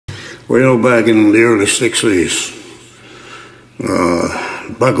Well, back in the early 60s,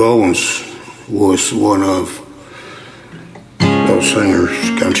 Buck Owens was one of those singers,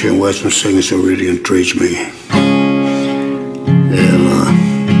 country and western singers, who really intrigued me. And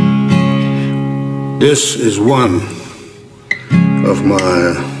this is one of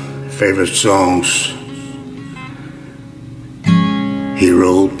my favorite songs he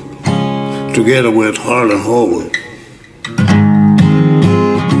wrote together with Harlan.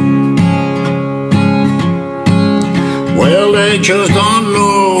 Well, they just don't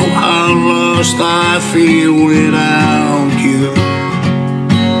know how lost I feel without you.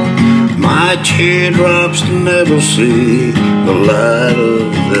 My teardrops never see the light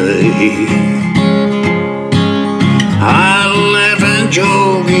of day. I laugh and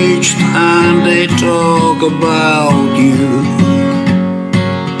joke each time they talk about you,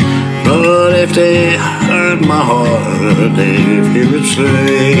 but if they hurt my heart, they hear it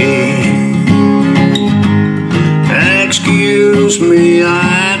say, excuse me,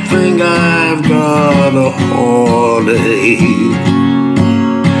 I think I've got a heartache.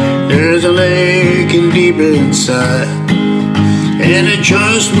 There's an aching deep inside, and it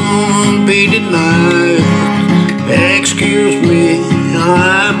just won't be denied. Excuse me,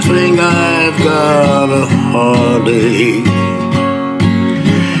 I think I've got a heartache,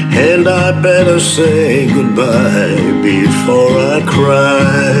 and I better say goodbye before I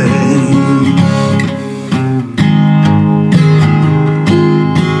cry.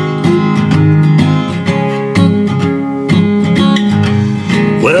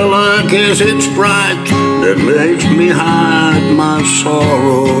 Well, I guess it's pride that makes me hide my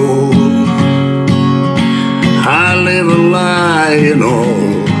sorrow. I live a lie in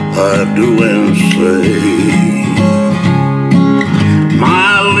all I do and say.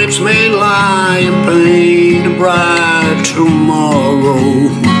 My lips may lie and paint a bright tomorrow,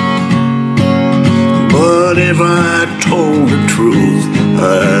 but if I told the truth,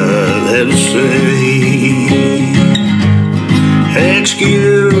 I'd have to say,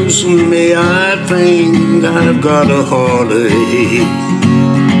 excuse me, I think I've got a heartache.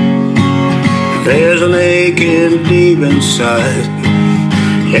 There's an aching deep inside,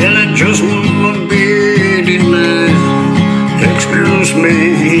 and it just won't be denied. Excuse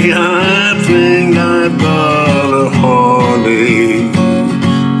me, I think I've got a heartache,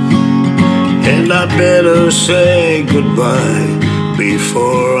 and I better say goodbye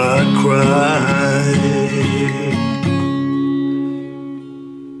before I cry.